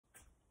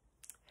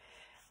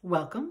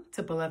Welcome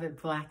to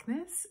Beloved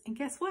Blackness. And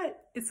guess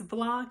what? It's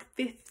vlog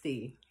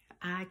 50.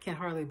 I can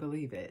hardly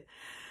believe it.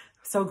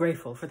 So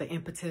grateful for the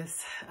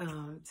impetus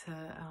to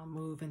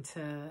move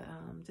into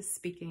just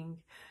speaking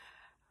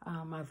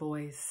my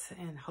voice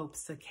in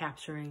hopes of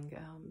capturing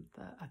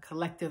a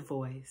collective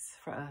voice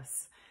for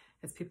us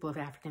as people of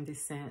African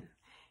descent.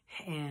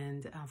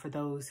 And for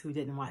those who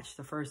didn't watch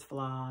the first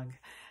vlog,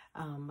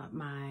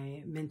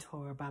 my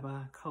mentor,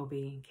 Baba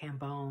Kobe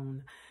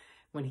Cambone,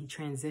 when he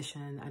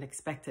transitioned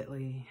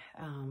unexpectedly,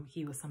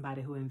 he was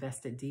somebody who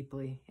invested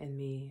deeply in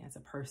me as a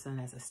person,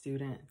 as a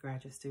student,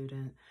 graduate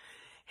student.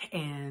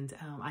 And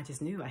I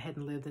just knew I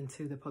hadn't lived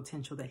into the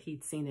potential that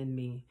he'd seen in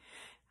me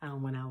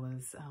when I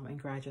was in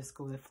graduate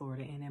school at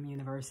Florida A&M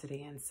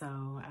University. And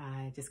so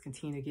I just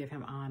continue to give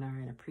him honor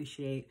and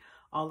appreciate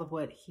all of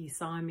what he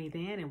saw in me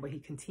then and what he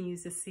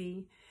continues to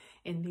see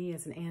in me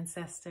as an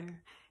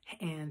ancestor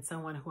and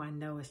someone who I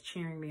know is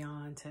cheering me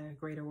on to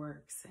greater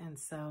works. And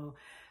so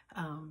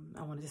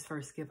I want to just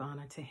first give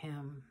honor to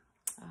him,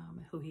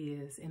 who he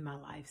is in my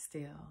life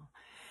still.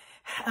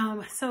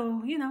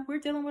 So, we're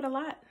dealing with a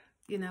lot.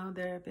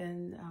 There have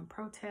been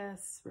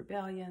protests,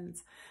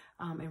 rebellions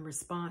in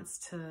response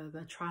to the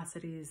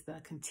atrocities, the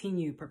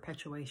continued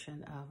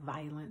perpetuation of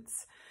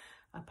violence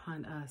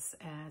upon us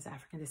as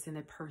African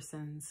descended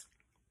persons.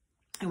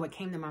 And what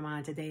came to my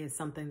mind today is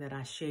something that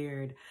I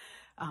shared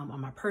on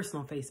my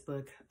personal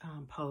Facebook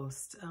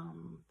post. I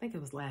think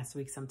it was last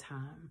week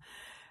sometime.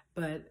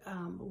 But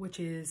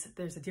which is,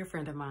 there's a dear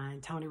friend of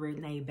mine, Tony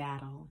Renee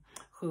Battle,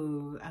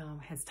 who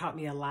has taught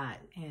me a lot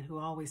and who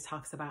always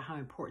talks about how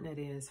important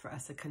it is for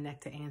us to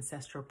connect to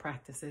ancestral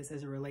practices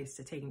as it relates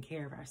to taking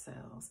care of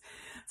ourselves.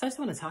 So I just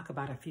want to talk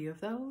about a few of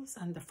those.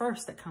 And the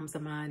first that comes to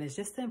mind is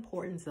just the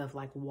importance of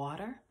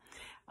water.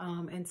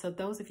 And so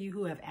those of you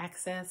who have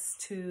access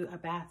to a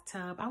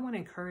bathtub, I want to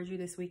encourage you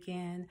this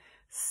weekend,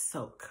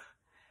 soak.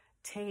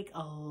 Take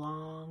a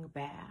long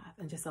bath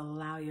and just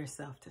allow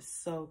yourself to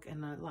soak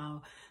and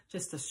allow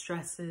just the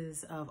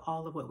stresses of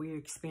all of what we're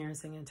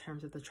experiencing in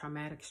terms of the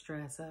traumatic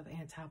stress of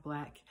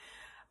anti-Black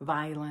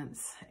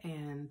violence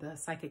and the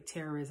psychic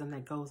terrorism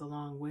that goes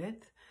along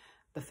with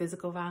the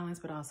physical violence,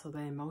 but also the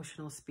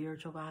emotional,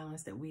 spiritual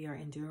violence that we are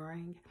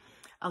enduring.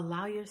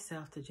 Allow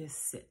yourself to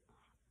just sit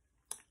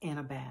in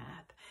a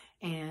bath.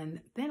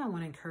 And then I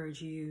want to encourage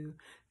you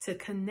to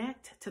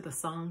connect to the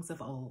songs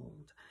of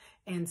old.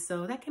 And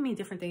so that can mean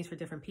different things for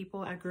different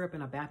people. I grew up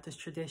in a Baptist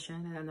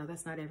tradition, and I know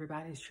that's not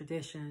everybody's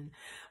tradition,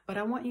 but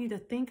I want you to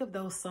think of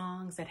those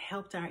songs that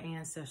helped our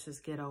ancestors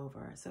get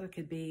over. So it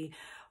could be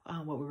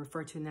what we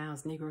refer to now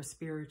as Negro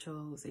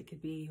spirituals. It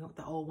could be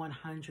the old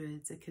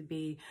 100s. It could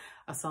be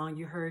a song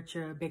you heard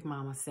your big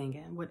mama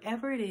singing.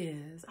 Whatever it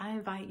is, I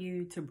invite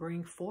you to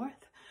bring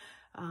forth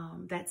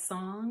that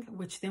song,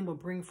 which then will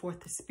bring forth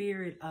the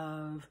spirit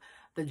of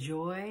the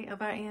joy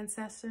of our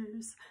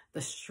ancestors,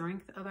 the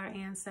strength of our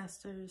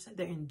ancestors,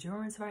 the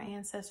endurance of our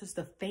ancestors,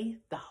 the faith,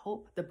 the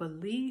hope, the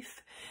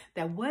belief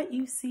that what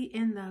you see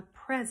in the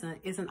present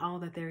isn't all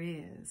that there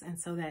is. And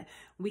so that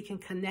we can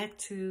connect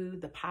to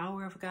the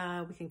power of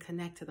God, we can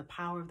connect to the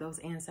power of those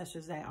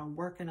ancestors that are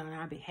working on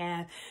our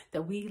behalf,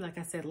 that we, like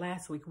I said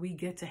last week, we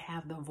get to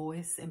have the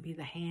voice and be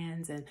the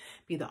hands and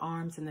be the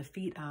arms and the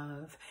feet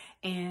of,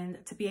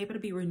 and to be able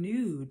to be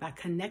renewed by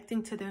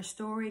connecting to their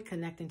story,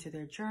 connecting to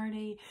their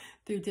journey,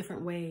 through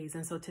different ways.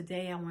 And so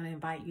today I want to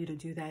invite you to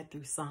do that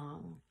through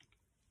song.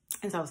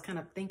 And so I was kind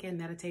of thinking,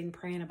 meditating,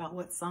 praying about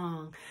what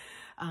song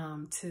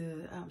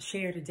to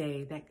share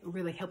today that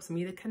really helps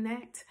me to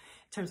connect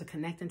in terms of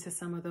connecting to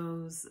some of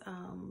those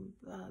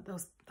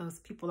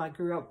people I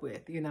grew up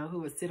with, who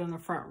would sit on the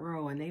front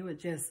row and they would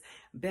just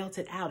belt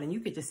it out, and you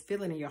could just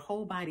feel it in your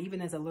whole body,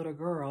 even as a little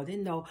girl.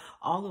 Didn't know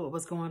all of what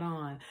was going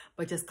on,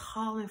 but just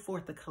calling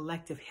forth the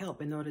collective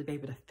help in order to be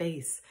able to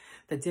face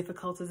the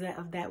difficulties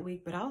of that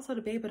week, but also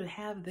to be able to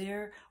have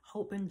their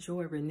hope and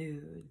joy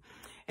renewed.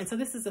 And so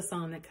this is a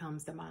song that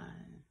comes to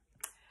mind.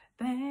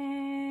 Thank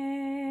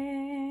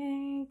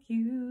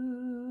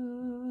you,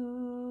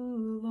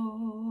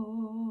 Lord.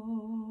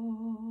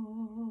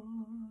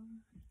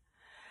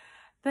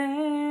 Thank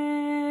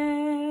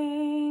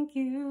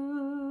you,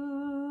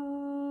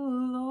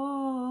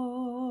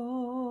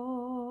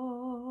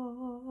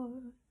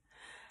 Lord.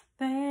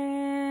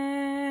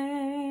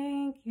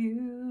 Thank you,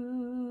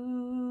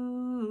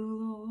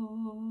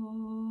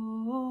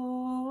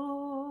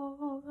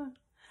 Lord.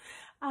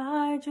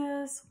 I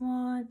just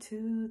want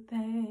to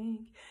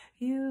thank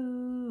you,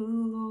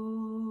 Lord.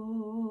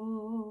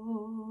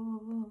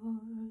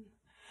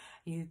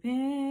 You've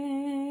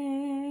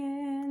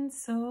been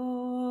so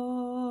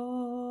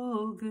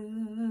good.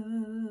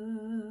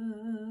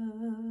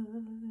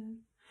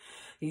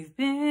 You've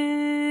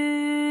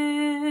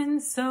been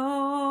so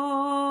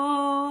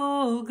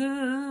good.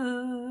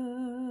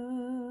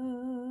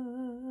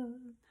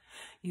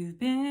 You've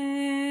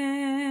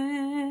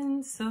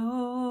been so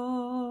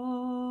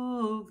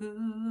good.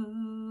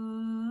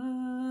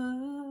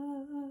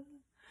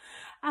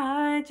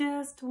 I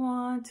just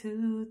want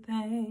to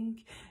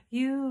thank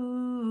you,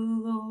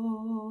 Lord.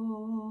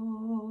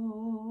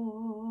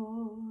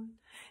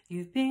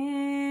 You've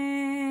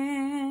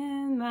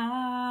been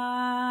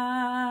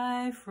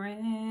my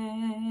friend.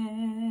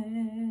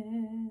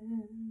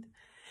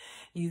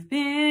 You've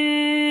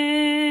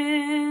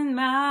been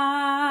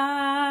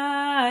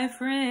my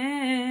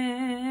friend.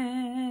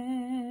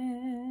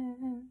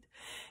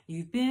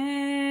 You've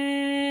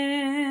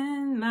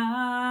been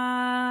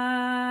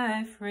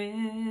my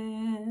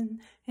friend.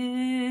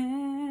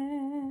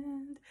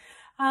 And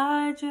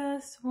I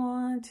just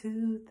want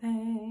to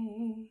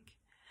thank.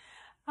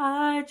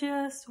 I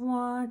just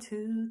want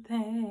to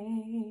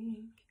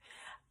thank.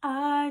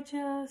 I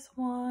just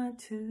want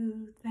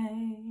to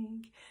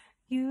thank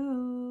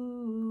you.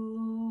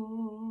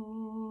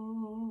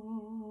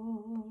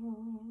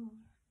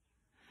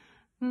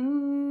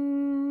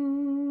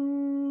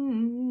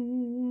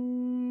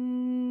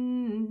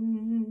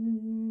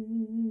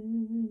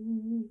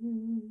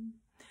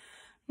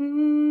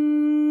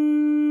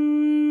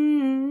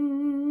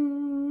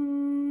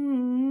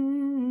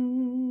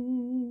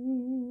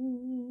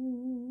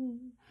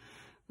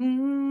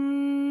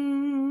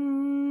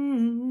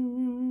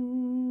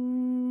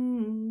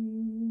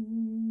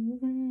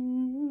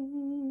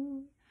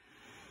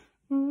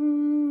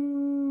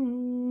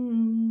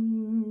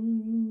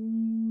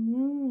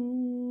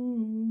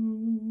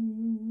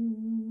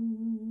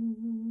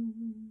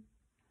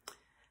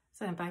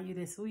 So I invite you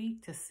this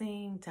week to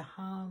sing, to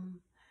hum,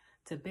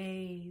 to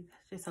bathe.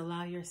 Just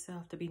allow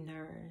yourself to be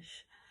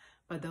nourished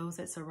by those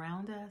that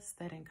surround us,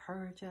 that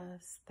encourage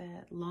us,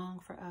 that long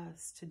for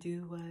us to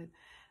do what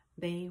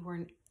they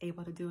weren't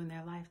able to do in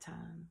their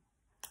lifetime.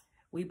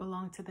 We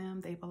belong to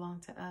them, they belong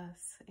to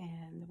us,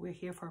 and we're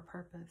here for a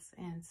purpose.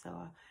 And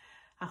so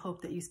I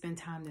hope that you spend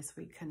time this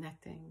week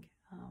connecting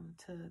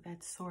to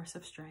that source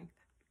of strength.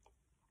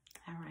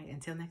 All right,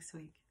 until next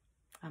week,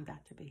 I'm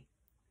Dr. B.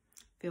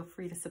 Feel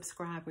free to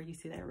subscribe where you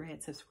see that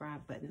red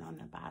subscribe button on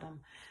the bottom,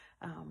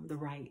 the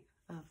right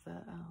of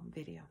the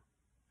video.